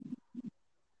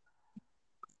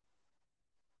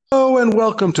Hello and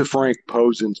welcome to Frank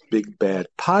Posen's Big Bad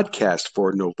Podcast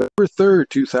for November 3rd,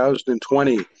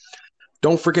 2020.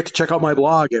 Don't forget to check out my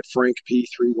blog at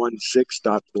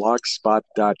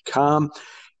frankp316.blogspot.com.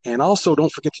 And also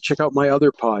don't forget to check out my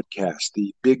other podcast,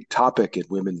 The Big Topic in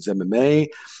Women's MMA.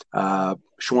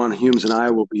 Shawan Humes and I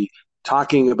will be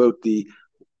talking about the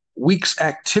week's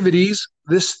activities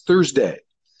this Thursday.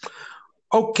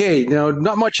 Okay, now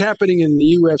not much happening in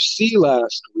the UFC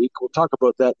last week. We'll talk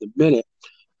about that in a minute.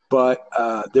 But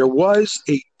there was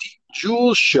a Deep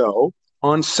Jewel show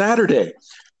on Saturday.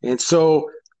 And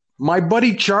so my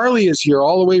buddy Charlie is here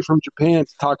all the way from Japan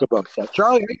to talk about that.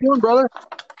 Charlie, how you doing, brother?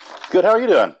 Good. How are you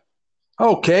doing?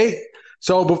 Okay.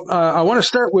 So I want to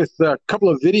start with a couple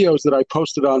of videos that I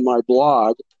posted on my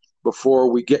blog before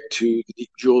we get to the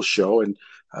Deep Jewel show. And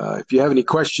if you have any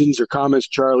questions or comments,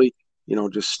 Charlie,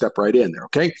 just step right in there,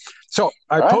 okay? So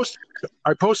I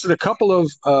posted a couple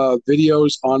of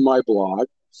videos on my blog.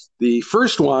 The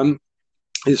first one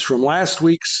is from last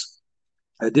week's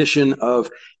edition of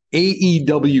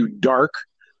AEW Dark,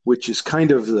 which is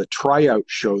kind of the tryout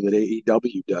show that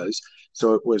AEW does.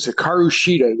 So it was Hikaru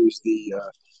Shida, who's the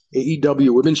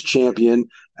AEW Women's Champion,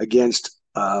 against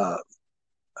what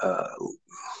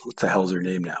the hell's her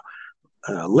name now?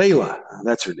 Layla.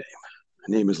 That's her name.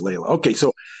 Her name is Layla. Okay,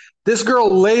 so this girl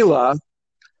Layla,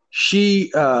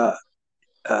 she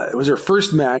it was her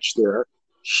first match there.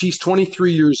 She's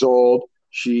 23 years old.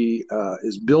 She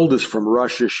is billed as from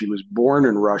Russia. She was born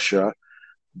in Russia,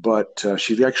 but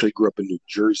she actually grew up in New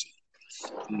Jersey.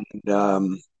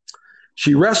 And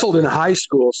she wrestled in high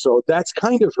school, so that's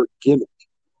kind of her gimmick,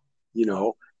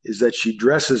 is that she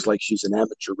dresses like she's an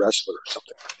amateur wrestler or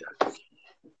something like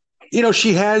that.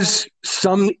 She has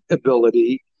some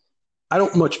ability. I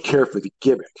don't much care for the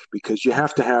gimmick because you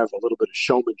have to have a little bit of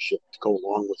showmanship to go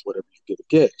along with whatever your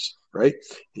gimmick is, right?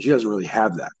 And she doesn't really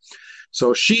have that.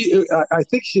 So I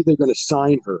think they're going to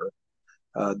sign her.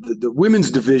 The women's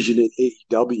division in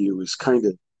AEW is kind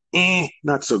of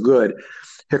not so good.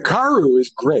 Hikaru is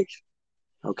great,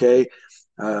 okay?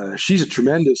 She's a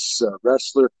tremendous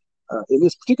wrestler. In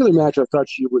this particular match, I thought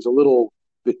she was a little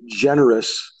bit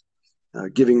generous,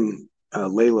 giving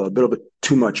Layla a little bit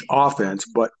too much offense,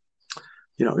 but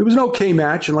it was an okay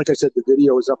match, and like I said, the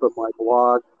video is up on my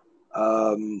blog.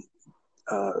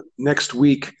 Next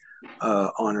week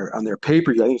on their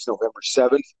pay-per-view, I think it's November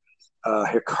 7th,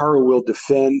 Hikaru will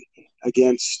defend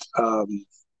against her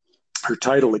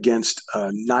title against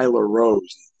Nyla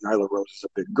Rose. Nyla Rose is a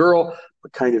big girl,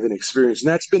 but kind of inexperienced, and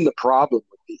that's been the problem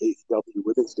with the AEW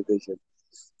women's division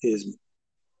is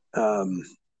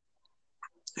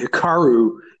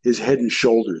Hikaru is head and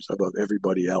shoulders above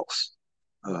everybody else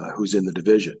who's in the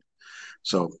division.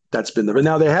 So that's been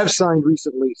now they have signed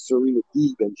recently Serena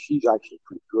Deeb, and she's actually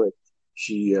pretty good.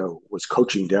 She was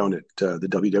coaching down at the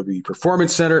WWE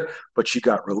Performance Center, but she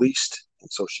got released,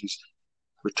 and so she's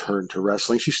returned to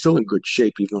wrestling. She's still in good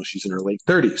shape, even though she's in her late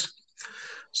 30s.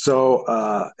 So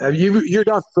you're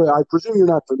not. I presume you're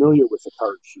not familiar with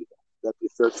Hikaru Shida. That be a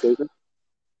fair statement?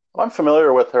 Well, I'm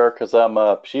familiar with her because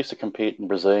she used to compete in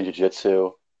Brazilian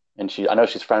Jiu-Jitsu, and I know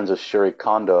she's friends with Shuri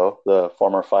Kondo, the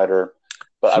former fighter.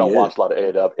 But I don't watch a lot of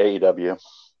AEW.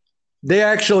 They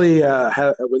actually,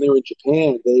 when they were in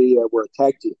Japan, they were a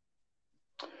tag team.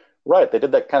 Right. They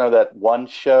did that one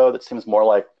show that seems more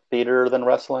like theater than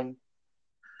wrestling.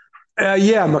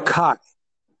 Yeah, Makai.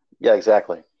 Yeah,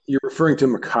 exactly. You're referring to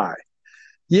Makai.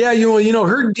 Yeah,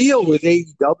 her deal with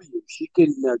AEW, she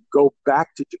can go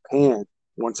back to Japan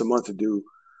once a month to do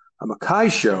a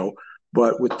Makai show.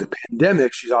 But with the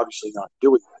pandemic, she's obviously not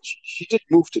doing that. She did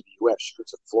move to the U.S. She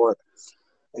lives in Florida.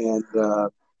 And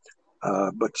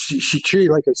but she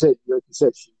like I said,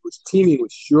 she was teaming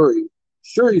with Shuri.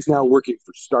 Shuri's now working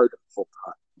for Stardom full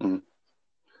time. Mm-hmm.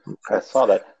 Okay. I saw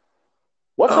that.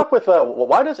 What's up with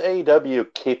why does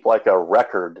AEW keep like a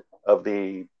record of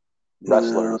the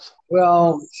wrestlers?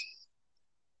 Well,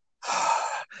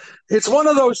 it's one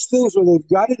of those things where they've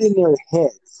got it in their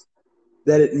heads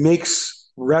that it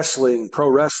makes pro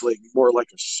wrestling, more like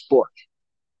a sport.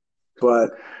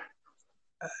 But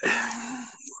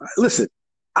listen,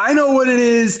 I know what it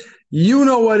is. You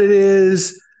know what it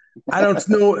is. I don't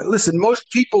know. Listen, most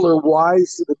people are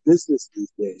wise to the business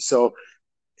these days, so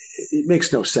it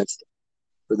makes no sense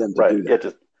for them to do that.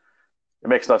 It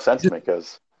makes no sense to me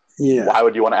because why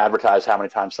would you want to advertise how many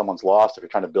times someone's lost if you're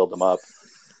trying to build them up?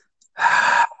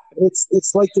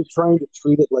 It's like they're trying to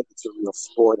treat it like it's a real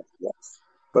sport, I guess.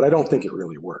 But I don't think it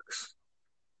really works.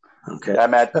 Okay.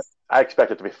 I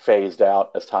expect it to be phased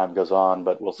out as time goes on,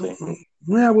 but we'll see.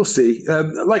 Yeah, we'll see.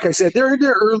 Like I said, they're in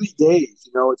their early days.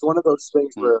 It's one of those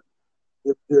things where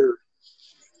if they're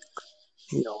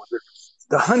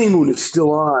the honeymoon is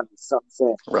still on with some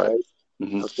fans, Right. right?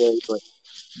 Mm-hmm. Okay, but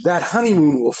that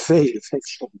honeymoon will fade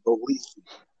eventually, believe me.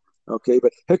 Okay,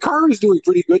 but Hikaru's doing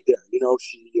pretty good there.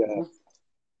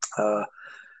 Uh,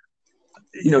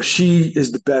 she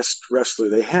is the best wrestler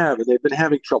they have, and they've been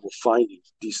having trouble finding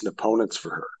decent opponents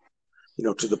for her.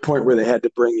 To the point where they had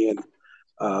to bring in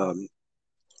um,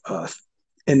 uh,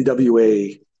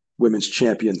 NWA Women's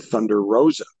Champion Thunder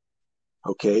Rosa.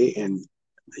 Okay, and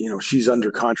she's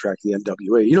under contract to the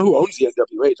NWA. You know who owns the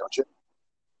NWA, don't you?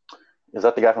 Is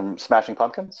that the guy from Smashing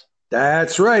Pumpkins?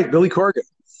 That's right, Billy Corgan.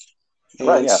 And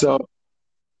right. Yeah.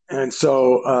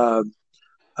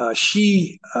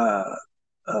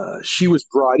 She was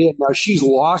brought in. Now she's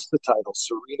lost the title.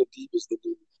 Serena Deeb is the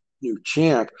new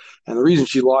champ, and the reason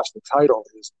she lost the title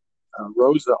is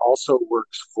Rosa also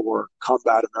works for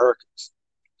Combat Americans.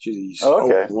 She's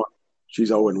 0-1. She's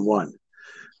 0-1.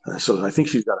 So I think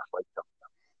she's got a fight coming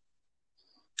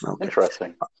up. Okay.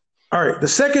 Interesting. All right. The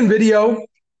second video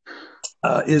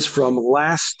is from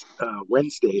last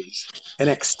Wednesday's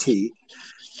NXT,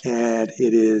 and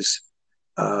it is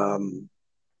Io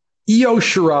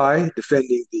Shirai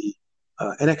defending the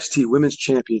NXT Women's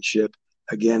Championship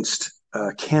against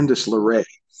Candice LeRae.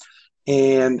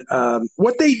 And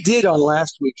what they did on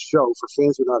last week's show, for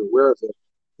fans who are not aware of it,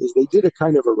 is they did a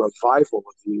kind of a revival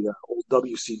of the old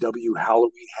WCW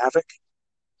Halloween Havoc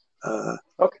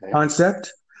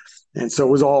concept. And so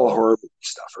it was all horror movie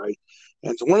stuff, right?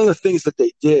 And so one of the things that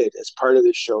they did as part of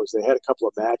this show is they had a couple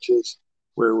of matches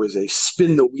where it was a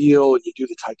spin the wheel and you do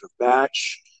the type of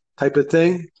match type of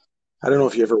thing. I don't know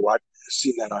if you ever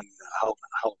seen that on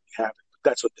Halloween Havoc, but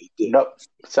that's what they did. Nope.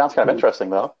 Sounds kind of interesting,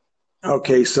 though.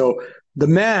 Okay, so the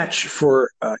match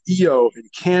for Io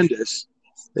and Candice,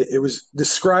 it was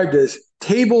described as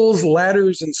tables,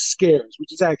 ladders, and scares,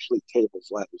 which is actually tables,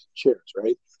 ladders, and chairs,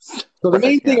 right? So the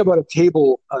main thing about a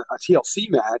TLC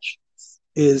match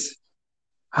is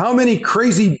how many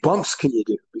crazy bumps can you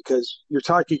do? Because you're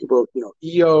talking about,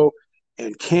 Io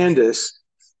and Candice,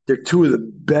 they're two of the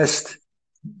best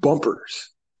bumpers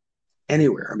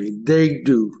anywhere. I mean, they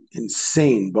do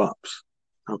insane bumps.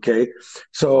 Okay.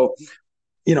 So,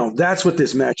 that's what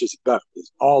this match is about,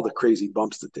 is all the crazy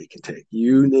bumps that they can take.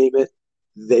 You name it,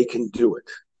 they can do it.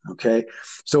 Okay.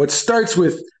 So it starts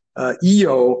with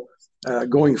Io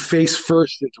going face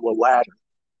first into a ladder,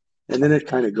 and then it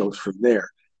kind of goes from there.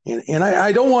 And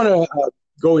I don't want to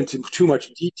go into too much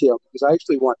detail because I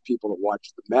actually want people to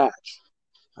watch the match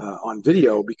on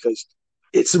video because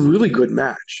it's a really good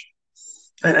match.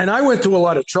 And I went through a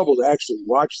lot of trouble to actually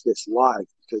watch this live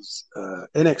because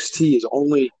NXT is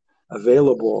only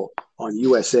available on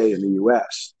USA in the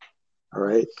US. All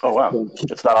right. Oh, wow.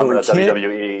 It's not on the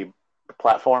WWE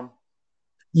platform?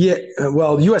 Yeah.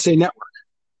 Well, USA Network.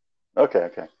 Okay.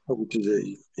 Which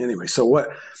is anyway. So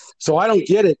I don't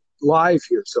get it live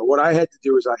here. So what I had to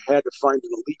do is I had to find an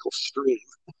illegal stream.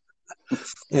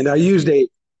 And I used a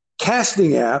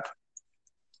casting app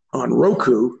on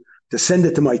Roku to send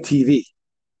it to my TV.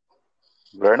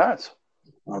 Very nice.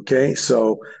 Okay,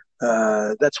 so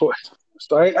that's what.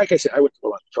 So like I said, I went through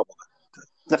a lot of trouble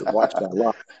to watch that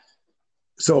live.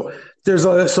 So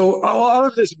so all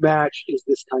of this match is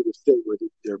this kind of thing where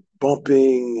they're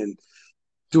bumping and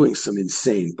doing some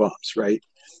insane bumps, right?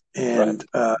 And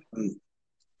the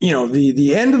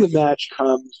end of the match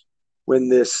comes when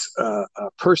this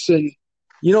person,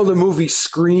 the movie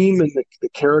Scream and the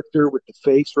character with the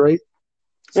face, right?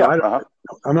 So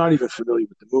I'm not even familiar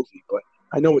with the movie, but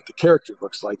I know what the character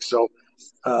looks like. So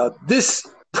this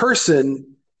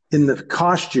person in the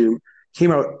costume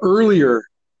came out earlier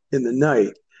in the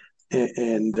night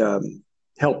and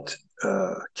helped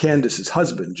Candice's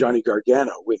husband, Johnny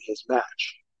Gargano, win his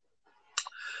match.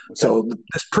 Okay. So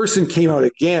this person came out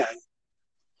again,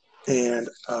 and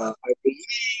I believe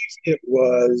it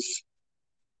was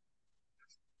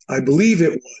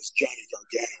Johnny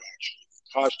Gargano, actually, in the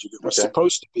costume. It was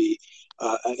supposed to be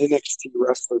an NXT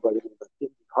wrestler by the name of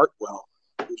Indi Hartwell,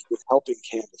 who's been helping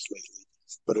Candice lately.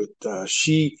 But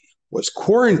she was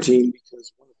quarantined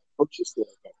because one of the coaches there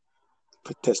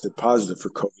tested positive for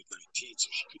COVID-19, so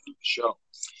she couldn't do the show.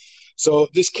 So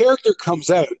this character comes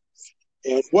out,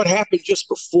 and what happened just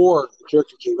before the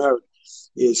character came out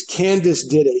is Candice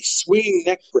did a swinging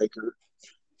neck breaker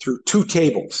through two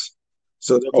tables.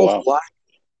 So they're both live.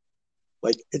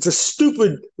 Like, it's a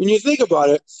stupid, when you think about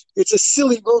it, it's a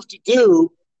silly move to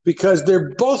do because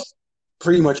they're both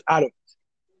pretty much out of it,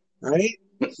 right?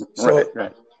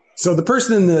 So the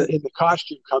person in the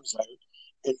costume comes out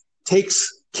and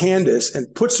takes Candice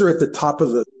and puts her at the top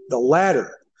of the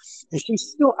ladder, and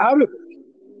she's still out of it.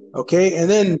 Okay, and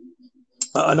then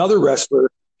another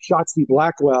wrestler, Shotzi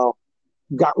Blackwell,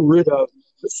 got rid of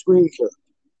the screen character.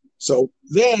 So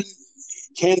then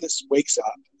Candice wakes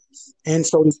up, and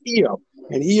so does Io.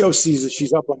 And Io sees that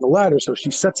she's up on the ladder, so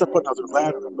she sets up another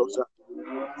ladder and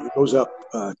goes up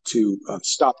to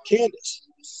stop Candice.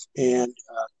 And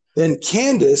then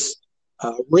Candice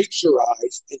rakes her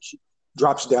eyes, and she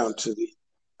drops down to the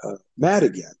mat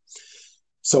again.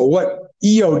 So what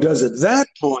Io does at that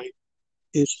point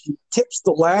is she tips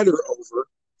the ladder over,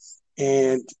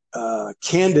 and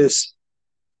Candice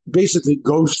basically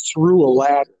goes through a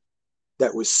ladder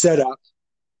that was set up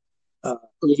earlier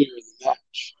in the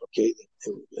match. Okay,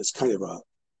 it's kind of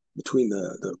between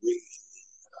the ring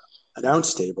and the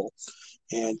announce table,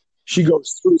 and she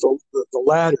goes through the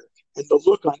ladder, and the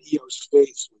look on Io's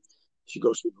face when she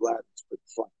goes through the ladder is pretty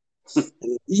fun. And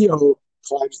then Io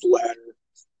climbs the ladder,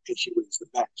 and she wins the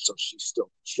match, so she's still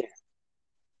the champ.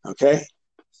 Okay,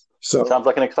 so sounds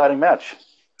like an exciting match.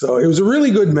 So it was a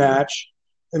really good match.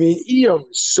 I mean, Io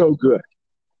is so good.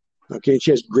 Okay,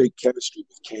 she has great chemistry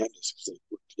with Candice because they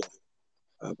worked together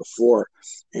before,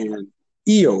 and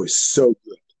Io is so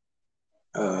good.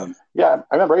 Yeah,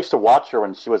 I remember I used to watch her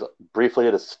when she was briefly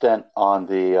at a stint on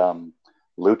the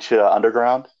Lucha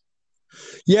Underground.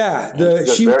 Yeah,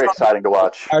 she was very exciting to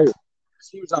watch.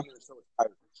 She was on there so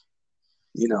exciting.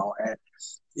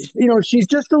 And she's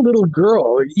just a little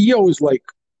girl. Io is like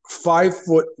 5'1",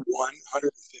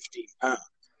 115 pounds,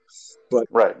 but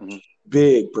right.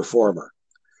 Big performer.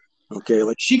 Okay,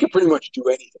 like she could pretty much do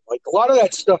anything. Like a lot of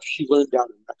that stuff she learned down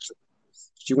in Mexico.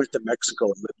 She went to Mexico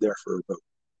and lived there for about a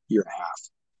year and a half.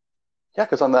 Yeah,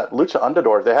 because on that Lucha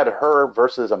Underdog, they had her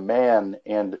versus a man,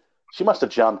 and she must have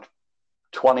jumped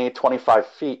 20, 25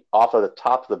 feet off of the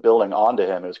top of the building onto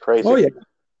him. It was crazy. Oh, yeah.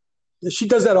 She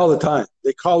does that all the time.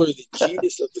 They call her the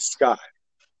genius of the sky.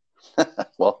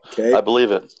 Well, okay. I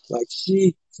believe it. Like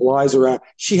she flies around.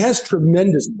 She has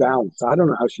tremendous balance. I don't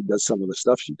know how she does some of the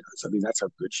stuff she does. I mean, that's how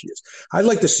good she is. I'd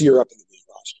like to see her up in the main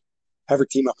roster. Have her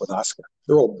team up with Asuka.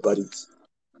 They're old buddies.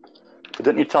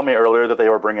 Didn't you tell me earlier that they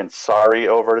were bringing Sari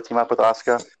over to team up with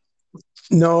Asuka?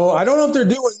 No, I don't know if they're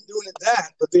doing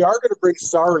that, but they are going to bring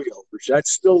Sari over.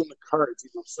 That's still in the cards.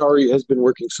 Sari has been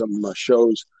working some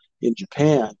shows in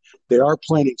Japan. They are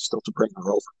planning still to bring her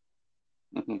over.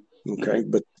 Mm-hmm. Okay,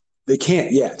 but they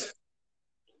can't yet.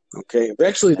 Okay,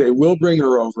 eventually they will bring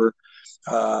her over.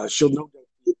 She'll know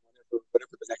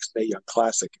whatever the next Mae Young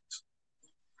Classic is.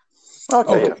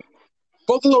 Okay. Yeah.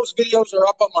 Both of those videos are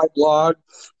up on my blog.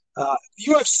 The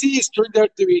UFC has turned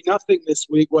out to be nothing this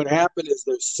week. What happened is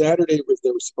there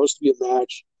was supposed to be a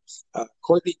match.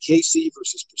 Courtney Casey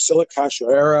versus Priscilla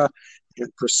Cachoeira.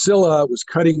 And Priscilla was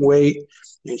cutting weight,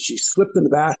 and she slipped in the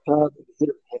bathtub and hit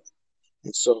her head.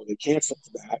 And so they canceled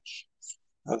the match.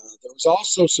 There was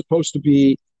also supposed to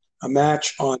be a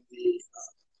match on the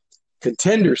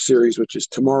Contender Series, which is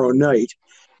tomorrow night,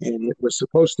 and it was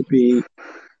supposed to be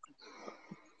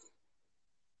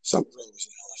some Rose.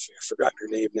 I've forgotten her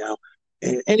name now.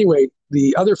 And anyway,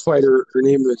 the other fighter, her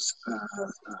name was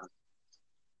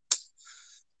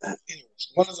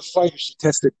anyways, one of the fighters, she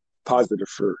tested positive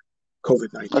for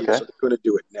COVID-19, okay. So they're going to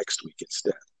do it next week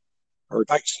instead, or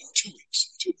actually 2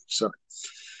 weeks. 2 weeks, sorry.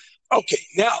 Okay,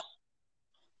 now,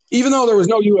 even though there was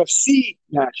no UFC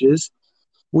matches,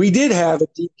 we did have a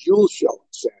Deep Jules show on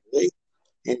Saturday,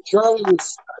 and Charlie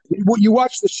was. You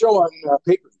watched the show on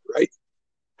pay-per-view, right?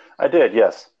 I did,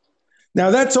 yes. Now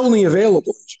that's only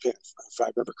available in Japan, if I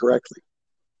remember correctly.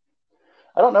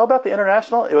 I don't know about the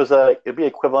international. It'd be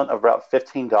equivalent of about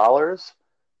 $15,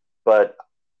 but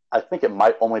I think it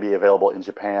might only be available in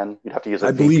Japan. You'd have to use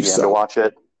a VPN to watch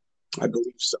it. I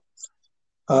believe so.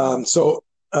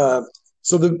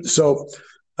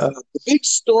 The big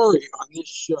story on this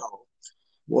show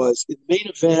was in the main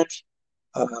event,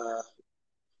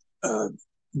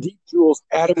 Deep Jules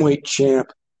atomweight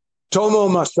champ Tomo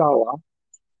Masawa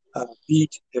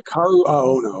beat Hikaru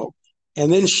Aono, and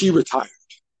then she retired.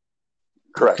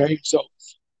 Correct. Okay, so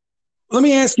let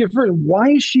me ask you first, why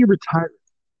is she retiring?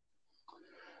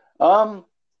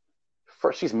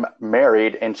 First, she's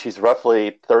married, and she's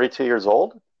roughly 32 years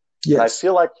old. Yes. And I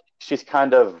feel like she's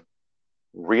kind of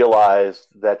realized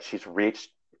that she's reached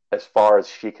as far as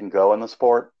she can go in the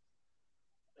sport.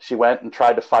 She went and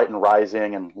tried to fight in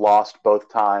Rising and lost both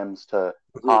times to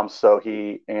Ham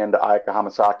Sohei and Ayaka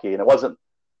Hamasaki. And it wasn't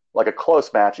like a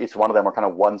close match. Each one of them were kind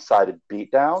of one-sided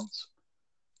beatdowns.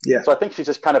 Yeah. So I think she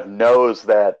just kind of knows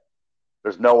that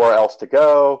there's nowhere else to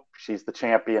go. She's the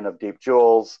champion of Deep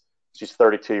Jules. She's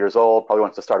 32 years old, probably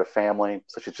wants to start a family.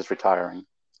 So she's just retiring.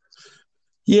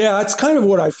 Yeah, that's kind of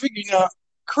what I figured. Now,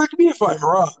 correct me if I'm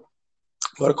wrong,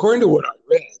 but according to what I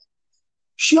read,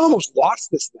 she almost lost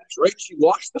this match, right? She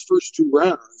lost the first 2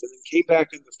 rounds and then came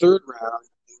back in the 3rd round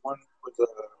and won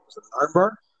Was it an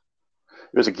armbar?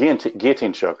 It was a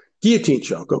guillotine choke. Guillotine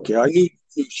choke. Okay, I knew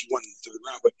she won in the third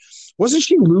round, but wasn't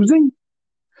she losing?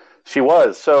 She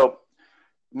was. So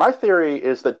my theory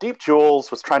is that Deep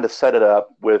Jules was trying to set it up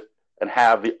with and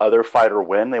have the other fighter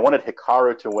win. They wanted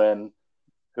Hikaru to win,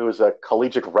 who was a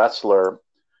collegiate wrestler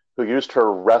who used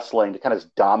her wrestling to kind of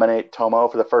dominate Tomo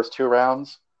for the first 2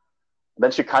 rounds. And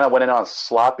then she kind of went in on a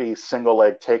sloppy single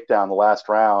leg takedown the last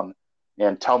round,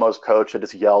 and Tomo's coach had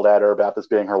just yelled at her about this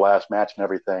being her last match and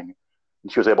everything.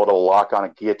 And she was able to lock on a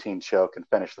guillotine choke and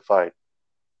finish the fight.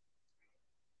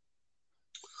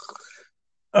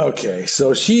 Okay,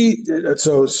 so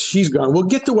she's gone. We'll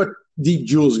get to what Deep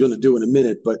Jewel's going to do in a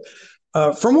minute, but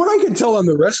from what I can tell on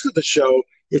the rest of the show,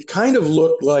 it kind of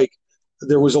looked like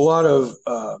there was a lot of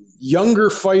younger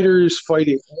fighters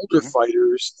fighting older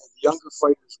fighters, and the younger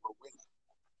fighters were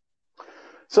winning.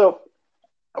 So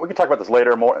we can talk about this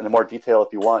later in more detail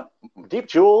if you want. Deep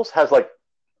Jules has like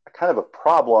a kind of a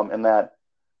problem in that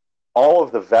all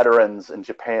of the veterans in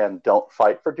Japan don't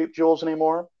fight for Deep Jules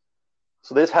anymore.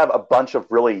 So they just have a bunch of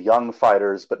really young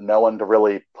fighters, but no one to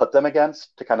really put them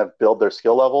against to kind of build their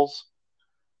skill levels.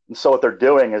 And so what they're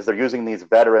doing is they're using these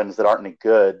veterans that aren't any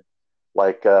good.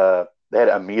 Like they had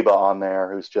Amoeba on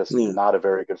there, who's just not a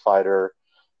very good fighter.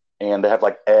 And they have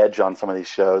like Edge on some of these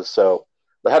shows. So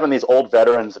they're having these old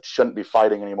veterans that shouldn't be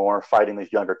fighting anymore, fighting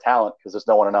these younger talent because there's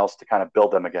no one else to kind of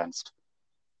build them against.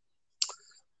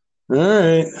 All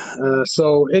right.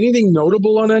 So anything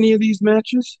notable on any of these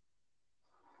matches?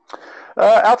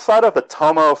 Outside of the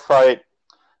Tomo fight,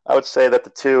 I would say that the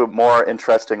two more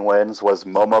interesting wins was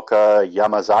Momoka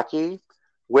Yamazaki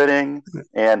winning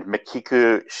and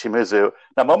Mikiku Shimizu.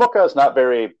 Now, Momoka is not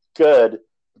very good.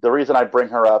 The reason I bring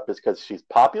her up is because she's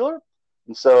popular.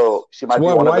 And so she might be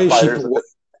one of the fighters.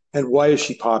 And why is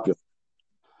she popular?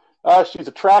 She's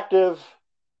attractive,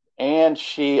 and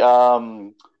she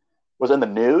was in the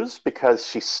news because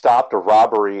she stopped a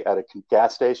robbery at a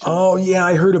gas station. Oh, yeah,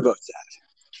 I heard about that.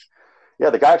 Yeah,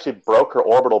 the guy actually broke her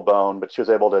orbital bone, but she was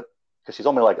able to, because she's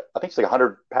only like, I think she's like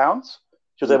 100 pounds.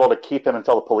 She was able to keep him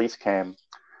until the police came.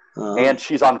 And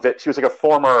she was like a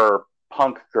former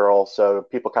punk girl, so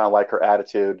people kind of like her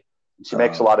attitude. And she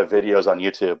makes a lot of videos on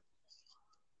YouTube.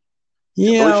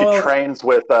 Yeah, I believe she trains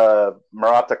with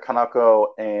Murata Kanako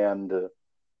and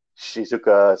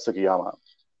Shizuka Sugiyama.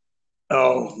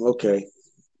 Oh, okay.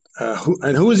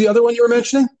 Who was the other one you were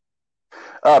mentioning?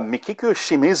 Mikiku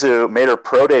Shimizu made her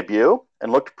pro debut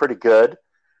and looked pretty good.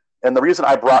 And the reason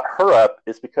I brought her up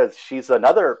is because she's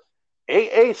another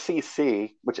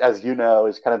AACC, which, as you know,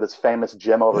 is kind of this famous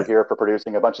gym over here for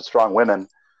producing a bunch of strong women.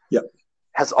 Yep.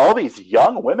 Has all these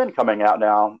young women coming out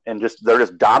now, and they're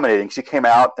just dominating. She came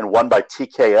out and won by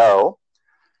TKO.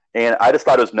 And I just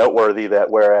thought it was noteworthy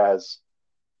that whereas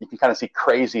you can kind of see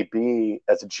Crazy B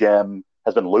as a gym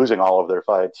has been losing all of their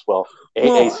fights,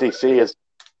 AACC is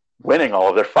winning all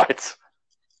of their fights.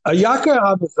 Ayaka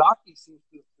Abazaki seems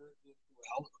to be a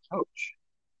hell of a coach.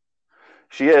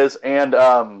 She is, and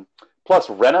plus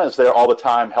Rena is there all the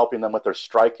time helping them with their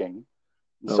striking.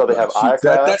 So they have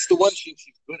Ayaka. That's the one she's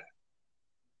good at.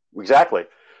 Exactly.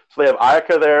 So they have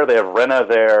Ayaka there, they have Rena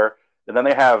there, and then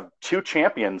they have two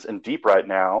champions in Deep right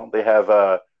now. They have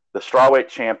the strawweight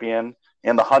champion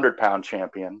and the 100-pound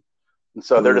champion. And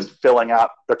so they're just filling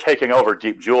out, they're taking over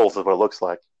Deep Jules is what it looks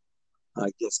like. I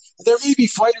guess. There may be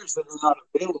fighters that are not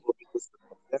available because of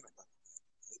the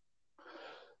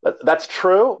pandemic. That's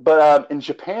true, but in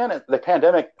Japan, the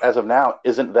pandemic, as of now,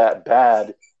 isn't that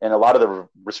bad, and a lot of the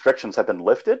restrictions have been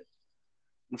lifted.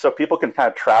 And so people can kind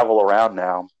of travel around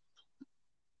now.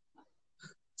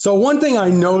 So one thing I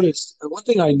noticed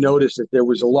that there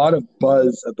was a lot of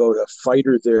buzz about a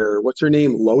fighter there. What's her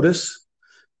name? Lotus?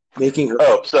 Making her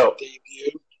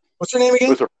debut. What's her name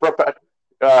again?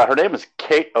 Her name is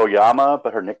Kate Oyama,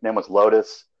 but her nickname was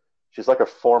Lotus. She's like a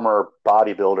former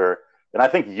bodybuilder. And I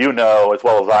think you know as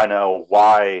well as I know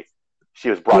why she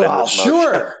was brought into this motion.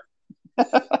 Sure.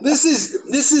 This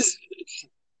is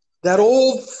that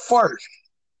old fart.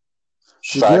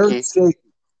 Shigeru Seiki.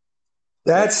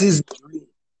 That's his dream.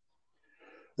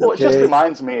 Well, okay. It just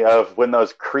reminds me of when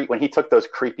he took those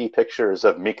creepy pictures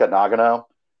of Mika Nagano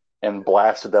and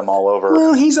blasted them all over.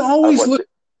 Well, he's always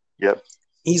Yep.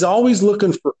 He's always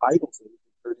looking for idols to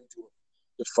turn into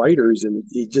the fighters, and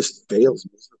he just fails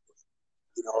miserably.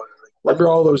 You know, remember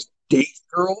all those date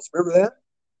girls? Remember that?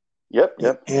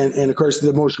 Yep. And of course,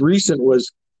 the most recent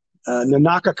was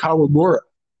Nanaka Kawamura.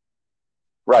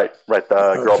 Right.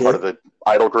 The girl part of the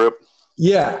idol group.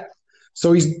 Yeah.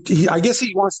 So I guess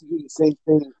he wants to do the same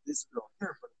thing with this girl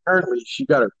here, but apparently she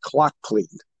got her clock cleaned.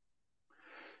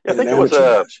 Yeah, I think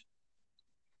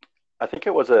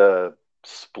it was a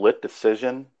split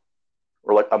decision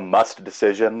or like a must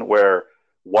decision where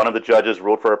one of the judges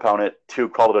ruled for her opponent, two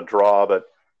called it a draw, but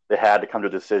they had to come to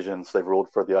a decision, so they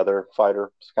ruled for the other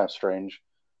fighter. It's kind of strange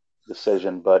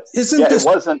decision, but it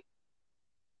wasn't.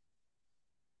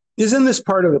 Isn't this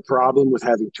part of the problem with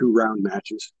having 2-round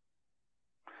matches?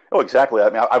 Oh, exactly. I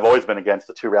mean, I've always been against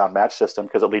the 2-round match system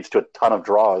because it leads to a ton of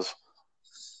draws.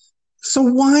 So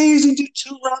why is it do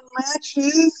 2-round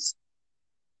matches?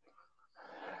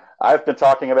 I've been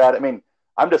talking about it. I mean,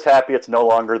 I'm just happy it's no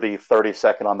longer the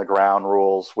 30-second on the ground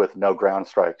rules with no ground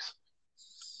strikes.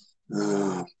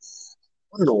 What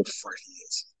an old fart he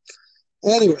is.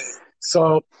 Anyway,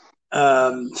 so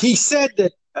he said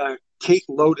that Kate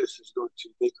Lotus is going to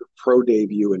make her pro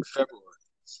debut in February.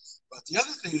 But the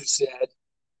other thing he said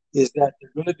is that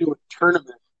they're going to do a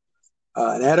tournament,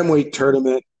 an atomweight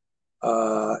tournament.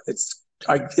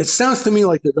 It sounds to me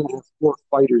like they're going to have 4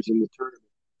 fighters in the tournament.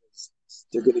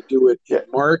 They're going to do it in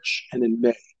March and in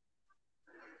May.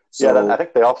 So, I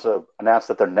think they also announced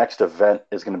that their next event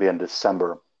is going to be in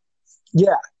December.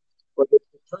 Yeah, but the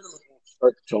tournament won't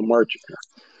start until March.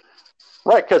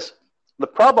 Right, because the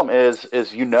problem is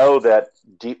that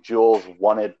Deep Jules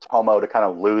wanted Tomo to kind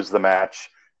of lose the match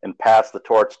and pass the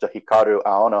torch to Hikaru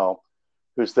Aono,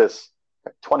 who's this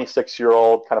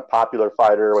 26-year-old kind of popular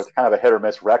fighter with kind of a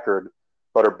hit-or-miss record,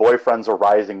 but her boyfriend's a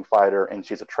rising fighter, and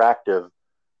she's attractive,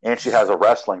 and she has a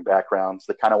wrestling background,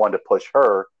 so they kind of wanted to push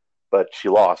her, but she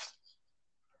lost.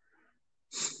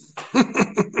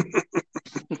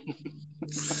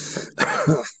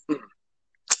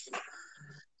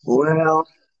 Well,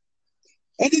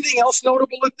 anything else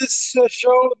notable at this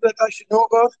show that I should know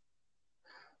about?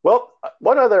 Well,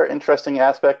 one other interesting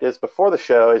aspect is before the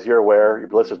show, as you're aware, your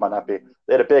listeners might not be,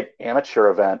 they had a big amateur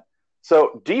event.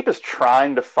 So Deep is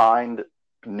trying to find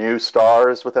new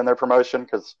stars within their promotion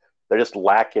because they're just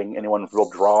lacking anyone with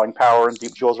real drawing power in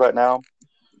Deep Jules right now.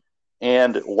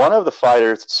 And one of the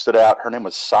fighters that stood out, her name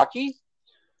was Saki.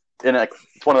 And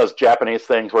it's one of those Japanese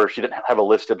things where she didn't have a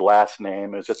listed last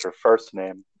name. It was just her first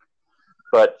name.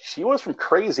 But she was from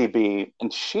Crazy Bee,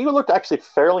 and she looked actually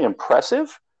fairly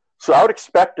impressive. So I would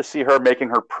expect to see her making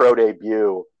her pro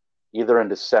debut either in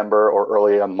December or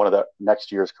early on one of the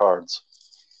next year's cards.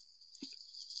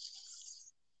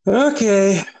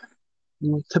 Okay.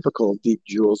 Well, typical Deep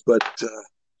Jules, but,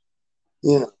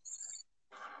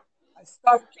 I've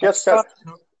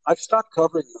stopped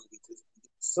covering them because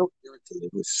I'm so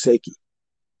irritated with Saki.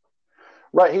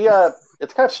 Right.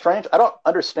 It's kind of strange. I don't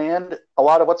understand a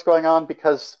lot of what's going on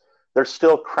because they're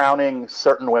still crowning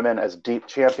certain women as Deep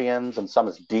champions and some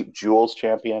as Deep Jules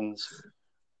champions.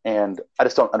 And I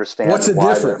just don't understand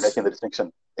why they're making the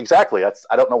distinction. Exactly.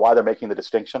 I don't know why they're making the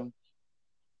distinction.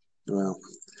 Well,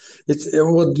 do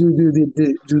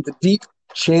the Deep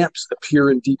champs appear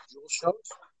in Deep Jules shows?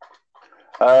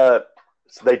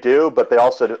 So they do, but they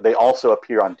also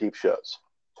appear on Deep shows.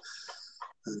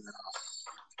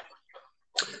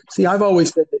 See, I've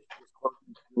always said that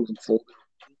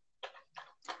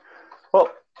Well,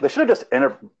 they should have just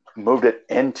moved it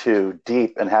into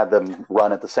Deep and had them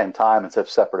run at the same time instead of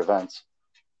separate events.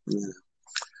 Yeah.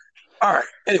 All right.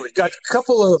 Anyway, got a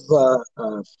couple of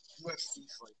UFC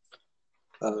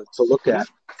fights to look at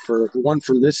for the one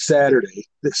from this Saturday.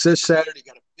 This Saturday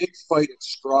got a big fight at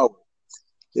Strawwell.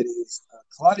 It is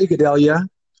Claudia Gadelha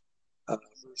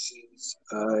versus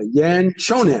Yan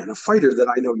Chonan, a fighter that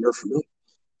I know you're familiar with.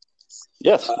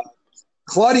 Yes.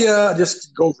 Claudia, just to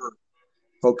go over,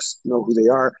 folks know who they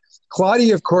are.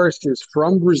 Claudia, of course, is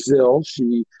from Brazil.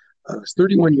 She is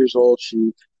 31 years old.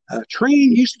 She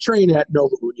used to train at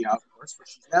Nova União, of course, but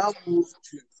she's now moved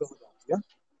to Philadelphia.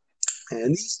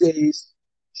 And these days,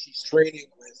 she's training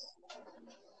with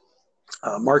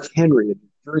Mark Henry in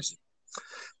New Jersey.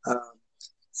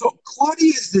 So Claudia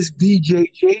is this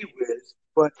BJJ whiz,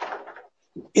 but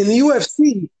in the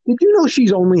UFC, did you know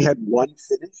she's only had one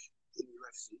finish in the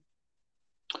UFC?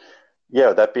 Yeah,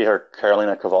 would that be her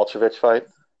Karolina Kowalkiewicz fight?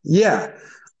 Yeah.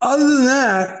 Other than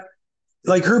that,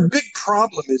 like her big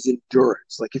problem is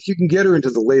endurance. Like if you can get her into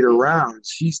the later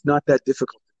rounds, she's not that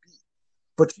difficult to beat.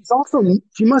 But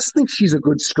she must think she's a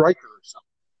good striker or something.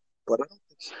 But I don't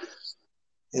think she is.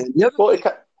 And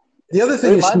the other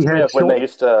thing is she had when they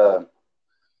used to.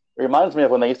 It reminds me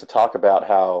of when they used to talk about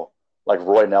how, like,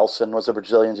 Roy Nelson was a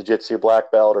Brazilian Jiu-Jitsu black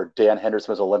belt or Dan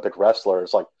Henderson was an Olympic wrestler.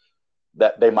 It's like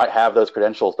that they might have those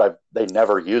credentials, but they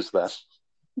never use them.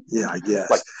 Yeah, I guess.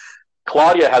 Like,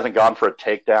 Claudia hasn't gone for a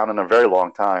takedown in a very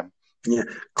long time. Yeah.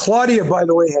 Claudia, by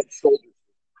the way, had shoulders.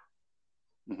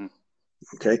 Mm-hmm.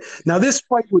 Okay. Now, this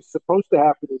fight was supposed to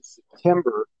happen in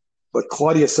September, but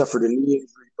Claudia suffered a knee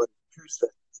injury, but it appears that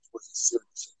it wasn't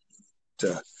serious.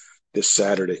 this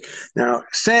Saturday. Now,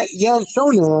 Yan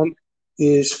Xiaonan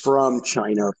is from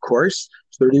China, of course.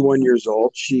 She's 31 years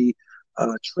old. She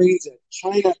trains at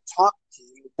China Top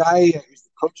Team. The guy who's the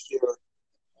coach there,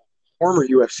 former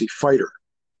UFC fighter.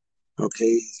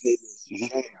 Okay, his name is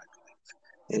Zhang, I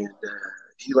believe, and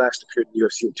he last appeared in the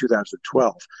UFC in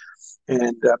 2012.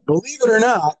 And believe it or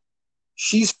not,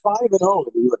 she's 5-0 in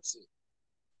the UFC.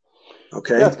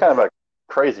 Okay, yeah, it's kind of a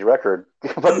crazy record,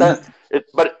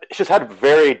 but she's had a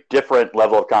very different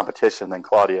level of competition than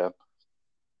Claudia.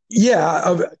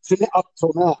 Yeah, up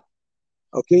till now.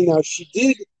 Okay, now she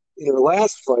did in her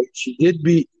last fight. She did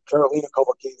beat Carolina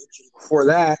Kowalkiewicz, and before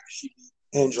that, she beat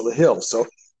Angela Hill. So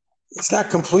it's not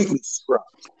completely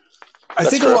scrubbed. I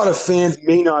think true. A lot of fans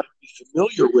may not be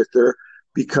familiar with her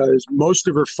because most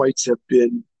of her fights have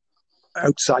been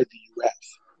outside the U.S.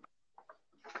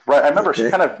 Right. I remember she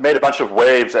kind of made a bunch of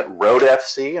waves at Road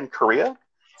FC in Korea,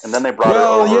 and then they brought her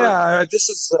over. Well, yeah, this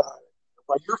is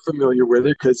why you're familiar with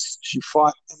her because she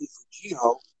fought Emmy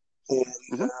Fujino,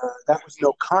 and that was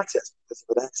no contest because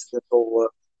of an accidental.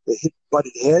 They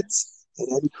butted heads, and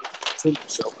Emmy couldn't continue,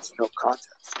 so it was no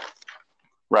contest.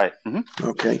 Right.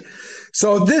 Okay.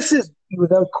 So this is,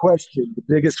 without question, the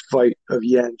biggest fight of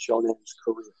Yan Xiaonan's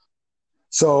career.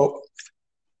 So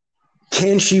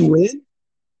can she win?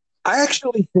 I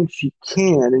actually think she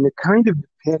can, and it kind of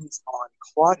depends on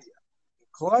Claudia.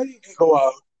 If Claudia can go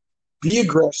out, be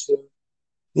aggressive,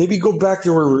 maybe go back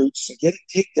to her roots and get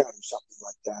a takedown or something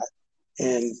like that,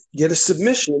 and get a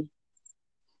submission,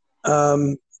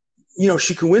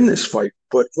 she can win this fight.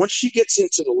 But once she gets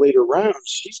into the later rounds,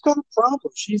 she's got a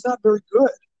problem. She's not very good.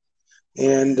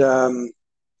 And,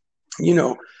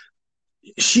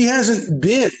 she hasn't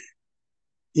been,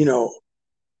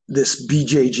 this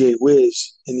BJJ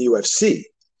whiz in the UFC.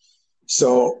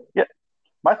 So yeah,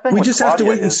 my thing we just Claudia have to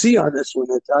wait and see on this one.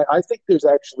 I think there's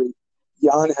actually,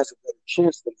 Yan has a better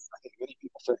chance than I think many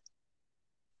people think.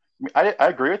 I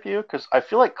agree with you because I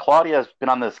feel like Claudia has been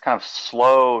on this kind of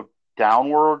slow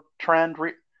downward trend.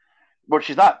 Well,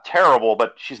 she's not terrible,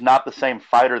 but she's not the same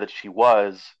fighter that she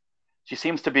was. She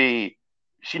seems to be,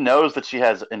 she knows that she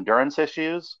has endurance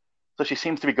issues. So she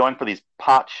seems to be going for these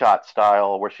pot shot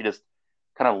style where she just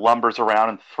kind of lumbers around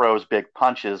and throws big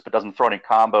punches, but doesn't throw any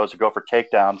combos or go for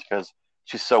takedowns because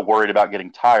she's so worried about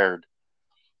getting tired.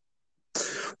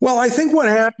 Well, I think what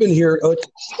happened here,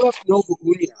 she left Nova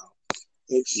União,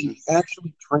 and she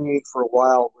actually trained for a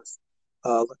while with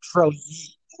Latrell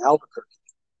Yee in Albuquerque.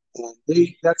 And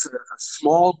that's a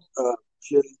small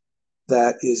gym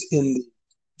that is in the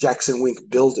Jackson Wink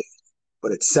building,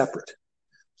 but it's separate.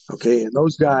 Okay, and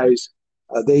those guys,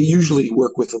 they usually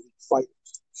work with elite fighters.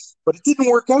 But it didn't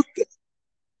work out there.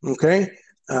 Okay,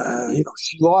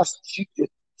 she lost. She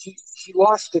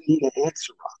lost to Nina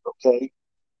Ansaroff. Okay,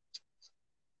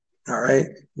 all right,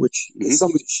 which is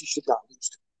somebody she should not lose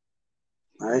to.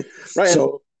 All right, right.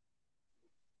 So,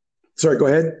 sorry, go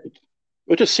ahead.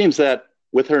 It just seems that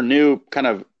with her new kind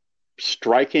of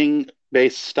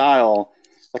striking-based style,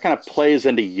 that kind of plays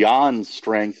into Yan's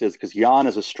strength, is because Yan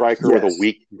is a striker with a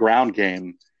weak ground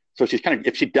game. So she's kind of,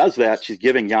 if she does that, she's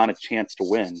giving Yan a chance to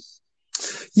win.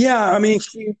 Yeah, I mean,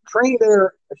 she trained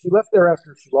there. She left there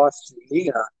after she lost to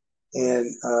Nina, and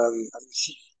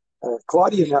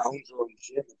Claudia now owns her own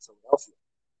gym in Philadelphia,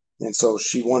 and so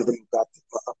she wanted to move back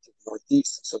up to the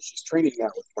Northeast. And so she's training now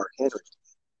with Mark Henry.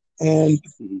 And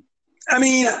I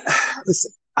mean,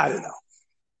 listen, I don't know.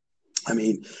 I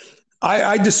mean,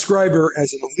 I describe her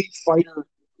as an elite fighter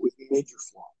with major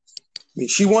flaws. I mean,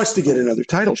 she wants to get another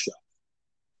title shot.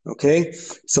 Okay,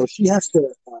 so she has to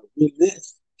win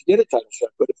this to get a title shot.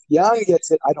 But if Yan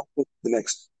gets it, I don't think the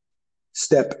next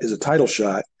step is a title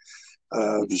shot.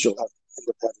 She'll end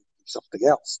up having to do something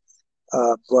else.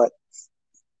 But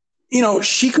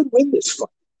she could win this fight.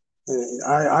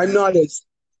 I'm not as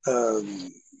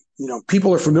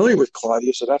people are familiar with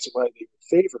Claudia, so that's why they would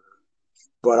favor her.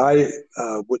 But I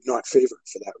would not favor her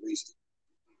for that reason.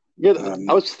 Yeah,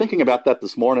 I was thinking about that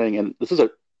this morning, and this is a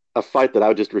fight that I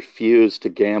would just refuse to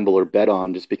gamble or bet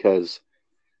on just because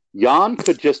Yan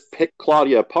could just pick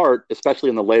Claudia apart, especially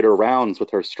in the later rounds with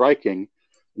her striking.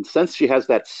 And since she has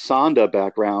that Sonda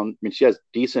background, I mean, she has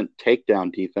decent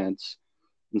takedown defense.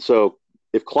 And so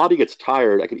if Claudia gets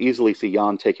tired, I could easily see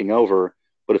Yan taking over.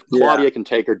 But if Claudia can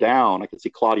take her down, I could see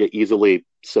Claudia easily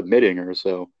submitting her.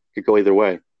 So it could go either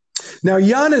way. Now,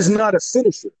 Yan is not a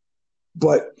finisher,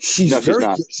 but she's very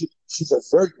good. She's a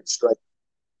very good striker.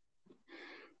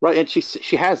 Right, and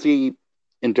she has the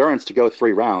endurance to go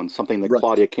 3 rounds, something that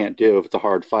Claudia can't do if it's a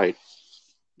hard fight.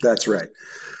 That's right.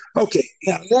 Okay,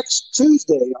 now next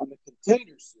Tuesday on the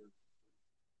Contender Series,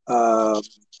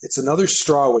 it's another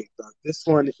strawweight bout. This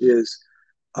one is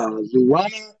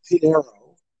Luana Pinheiro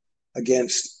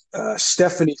against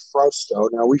Stephanie Frausto.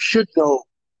 Now, we should know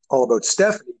all about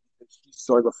Stephanie because she's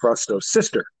Zoila Frausto's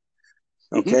sister.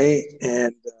 Okay.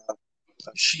 And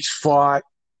she's fought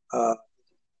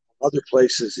other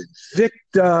places,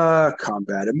 Invicta,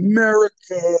 Combat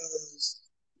Americas,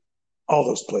 all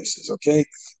those places. Okay.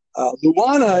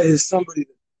 Luana is somebody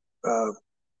that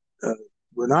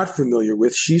we're not familiar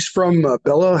with. She's from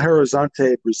Belo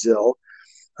Horizonte, Brazil.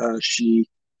 She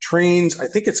trains, I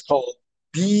think it's called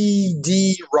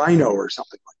BD Rhino or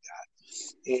something like that.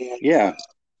 And Yeah.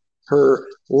 Her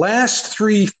last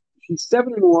three, she's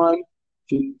 7-1.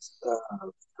 She's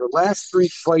her last three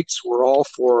fights were all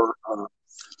for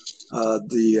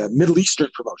the Middle Eastern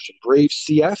promotion, Brave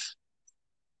CF.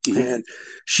 And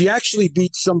she actually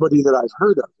beat somebody that I've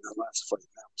heard of in her last fight.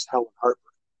 That was Helen Harper.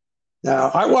 Now,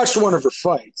 I watched one of her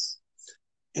fights,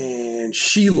 and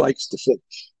she likes to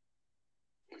finish.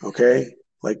 Okay?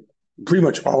 Like, pretty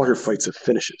much all her fights are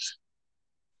finishes.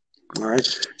 All right?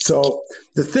 So,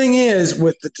 the thing is,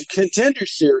 with the Contender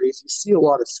Series, you see a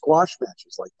lot of squash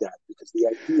matches like that because the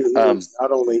idea is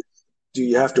not only do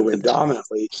you have to win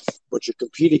dominantly, but you're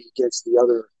competing against the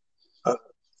other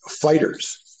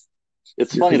fighters.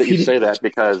 It's funny that you say that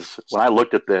because when I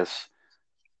looked at this,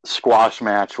 squash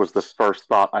match was the first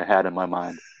thought I had in my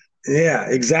mind. Yeah,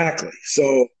 exactly.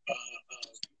 So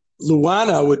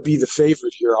Luana would be the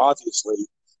favorite here, obviously,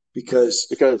 because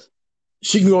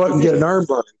she can go out and get an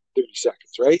armbar in 30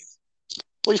 seconds, right?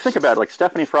 Well, you think about it, like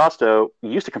Stephanie Frausto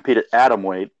used to compete at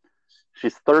atomweight.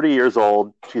 She's 30 years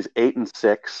old. She's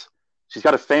 8-6. She's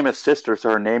got a famous sister, so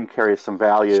her name carries some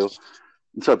value.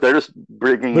 And so if they're just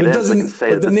bringing it in so they can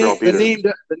say that the name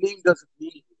doesn't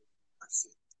mean anything.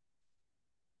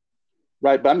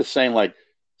 Right, but I'm just saying, like,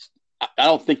 I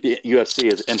don't think the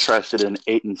UFC is interested in an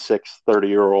 8-6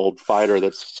 30-year-old fighter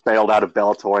that's failed out of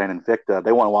Bellator and Invicta.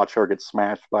 They want to watch her get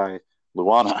smashed by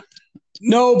Luana.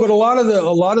 No, but a lot of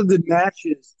the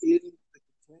matches in the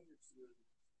Contender Series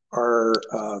are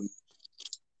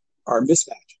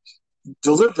mismatches,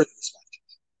 deliberate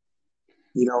mismatches.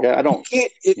 You know, yeah, I don't. You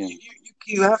can't.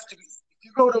 You have to. If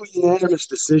you go to a unanimous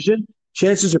decision,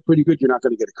 chances are pretty good you're not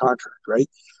going to get a contract, right?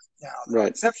 Now, the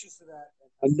exceptions to that,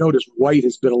 I noticed White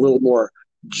has been a little more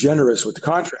generous with the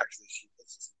contracts this year,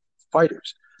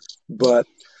 fighters, but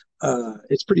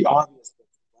it's pretty obvious that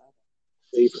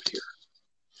the favorite here.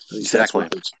 Exactly,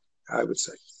 I would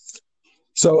say.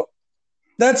 So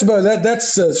that's about that.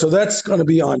 So that's going to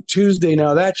be on Tuesday.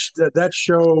 Now that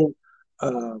show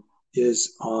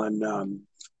is on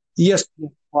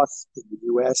ESPN Plus in the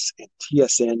US and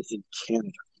TSN in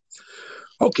Canada.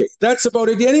 Okay, that's about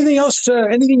it. Anything else?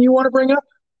 Anything you want to bring up?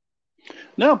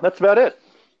 No, that's about it.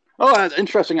 Oh, that's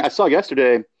interesting. I saw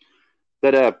yesterday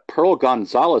that Pearl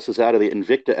Gonzalez is out of the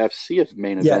Invicta FC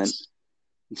main event.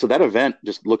 So that event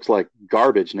just looks like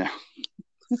garbage now.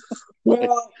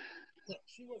 Well,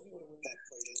 she wasn't going to win that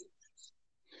fight.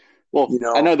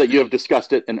 Well, I know that you have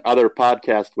discussed it in other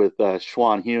podcasts with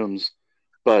Schwan Humes,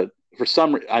 but for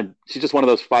some reason, she's just one of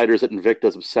those fighters that Invicta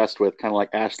is obsessed with, kind of like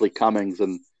Ashley Cummings,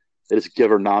 and they just give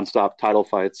her nonstop title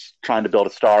fights, trying to build a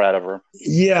star out of her.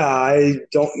 Yeah, I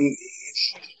don't.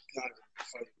 She's not a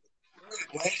fighter.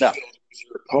 No.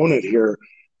 Your opponent here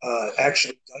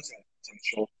actually does have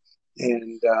potential,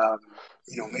 and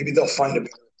maybe they'll find a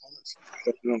better opponent.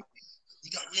 I don't know.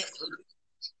 We haven't heard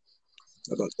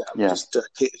about that. Yeah.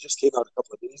 It just came out a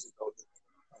couple of days ago that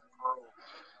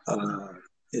Pearl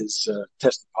is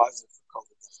tested positive for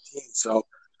COVID-19. So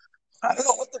I don't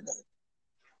know what they're going to do.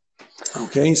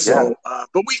 Okay, so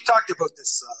but we've talked about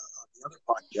this on the other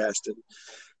podcast,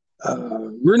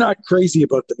 and we're not crazy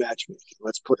about the matchmaking.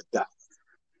 Let's put it that way.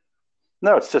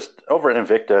 No, it's just over at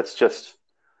Invicta. It's just,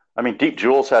 I mean, Deep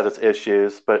Jewels has its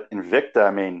issues, but Invicta,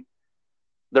 I mean,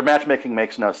 their matchmaking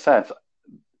makes no sense.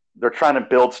 They're trying to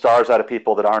build stars out of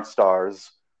people that aren't stars,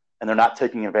 and they're not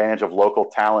taking advantage of local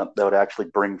talent that would actually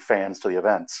bring fans to the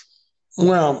events.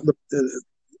 Well,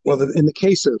 in the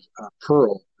case of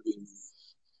Pearl, I mean,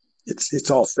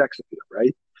 it's all sex appeal,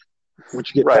 right?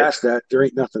 Once you get past that, there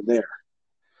ain't nothing there.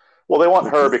 Well, they want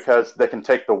her because they can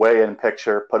take the weigh-in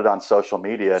picture, put it on social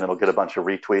media, and it'll get a bunch of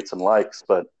retweets and likes,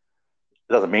 but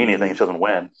it doesn't mean anything if she doesn't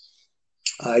win.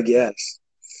 I guess.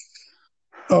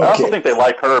 Okay. I also think they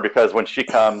like her because when she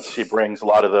comes, she brings a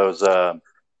lot of those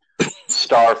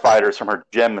star fighters from her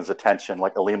gym's attention,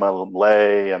 like Alima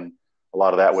Lay and a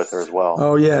lot of that with her as well.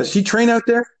 Oh, yeah. Does she train out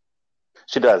there?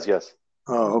 She does, yes.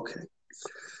 Oh, okay.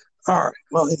 All right.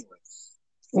 Well, anyway,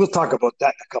 we'll talk about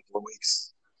that in a couple of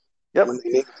weeks. Yep. When they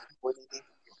name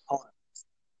your opponent.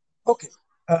 Okay.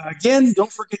 Again,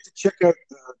 don't forget to check out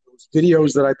those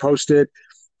videos that I posted.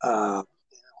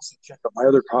 also check out my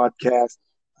other podcast,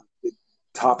 Big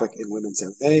Topic in Women's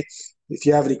MMA. If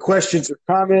you have any questions or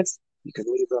comments, you can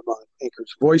leave them on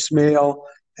Anchor's voicemail.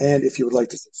 And if you would like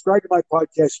to subscribe to my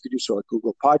podcast, you can do so at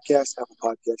Google Podcasts, Apple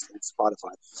Podcasts, and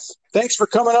Spotify. Thanks for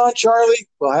coming on, Charlie.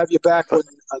 We'll have you back on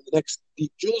the next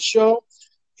Deep Jules show.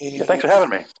 And, thanks for having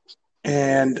me.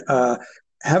 And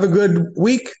have a good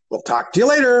week. We'll talk to you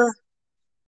later.